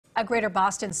A Greater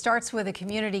Boston starts with a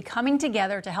community coming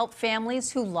together to help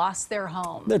families who lost their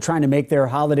home. They're trying to make their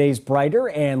holidays brighter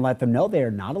and let them know they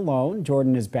are not alone.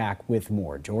 Jordyn is back with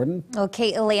more. Jordyn?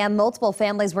 Okay, Liam, multiple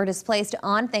families were displaced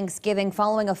on Thanksgiving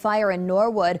following a fire in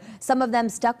Norwood. Some of them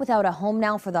stuck without a home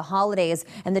now for the holidays,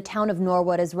 and the town of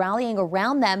Norwood is rallying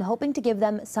around them, hoping to give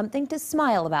them something to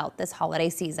smile about this holiday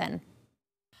season.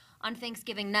 On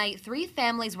Thanksgiving night, 3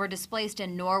 families were displaced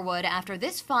in Norwood after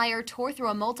this fire tore through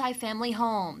a multi-family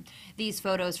home. These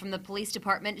photos from the police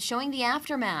department showing the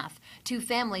aftermath. 2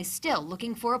 families still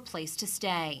looking for a place to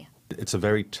stay. It's a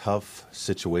very tough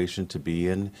situation to be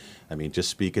in. I mean,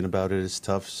 just speaking about it is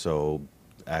tough, so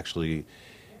actually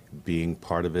being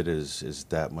part of it is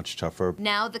that much tougher.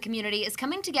 Now the community is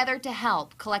coming together to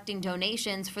help, collecting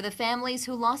donations for the families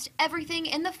who lost everything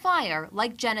in the fire,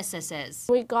 like Genesis's.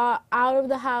 We got out of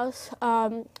the house.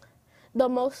 The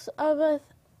most of it,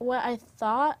 what I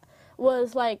thought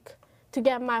was like to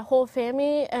get my whole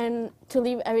family and to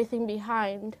leave everything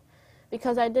behind,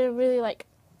 because I didn't really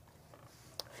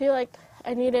feel like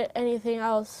I needed anything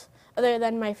else other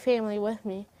than my family with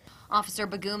me. Officer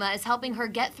Baguma is helping her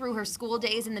get through her school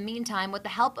days in the meantime with the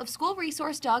help of school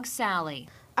resource dog Sally.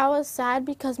 I was sad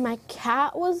because my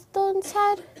cat was still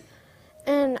inside,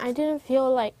 and I didn't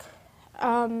feel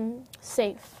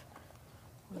safe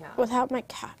without my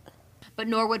cat. But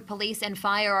Norwood Police and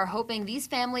Fire are hoping these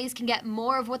families can get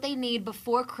more of what they need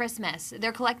before Christmas.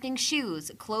 They're collecting shoes,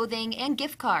 clothing, and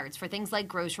gift cards for things like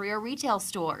grocery or retail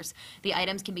stores. The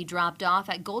items can be dropped off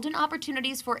at Golden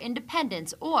Opportunities for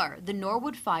Independence or the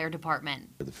Norwood Fire Department.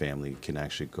 The family can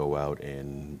actually go out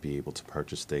and be able to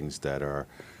purchase things that are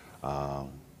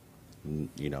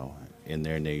in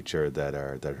their nature, that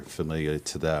are familiar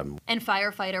to them. And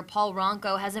firefighter Paul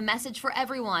Ronco has a message for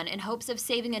everyone in hopes of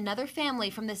saving another family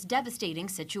from this devastating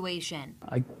situation.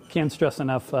 I can't stress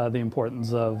enough the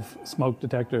importance of smoke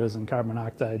detectors and carbon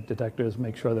monoxide detectors.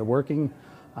 Make sure they're working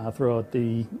throughout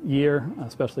the year,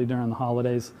 especially during the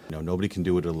holidays. Nobody can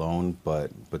do it alone,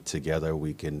 but together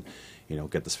we can,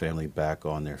 get this family back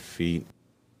on their feet.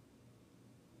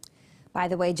 By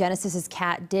the way, Genesis's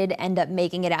cat did end up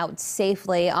making it out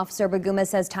safely. Officer Baguma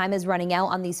says time is running out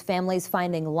on these families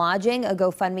finding lodging. A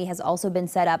GoFundMe has also been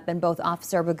set up, and both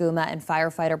Officer Baguma and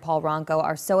firefighter Paul Ronco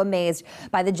are so amazed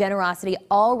by the generosity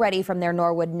already from their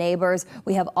Norwood neighbors.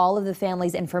 We have all of the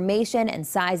families' information and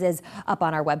sizes up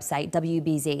on our website,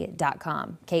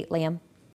 WBZ.com. Kate, Liam.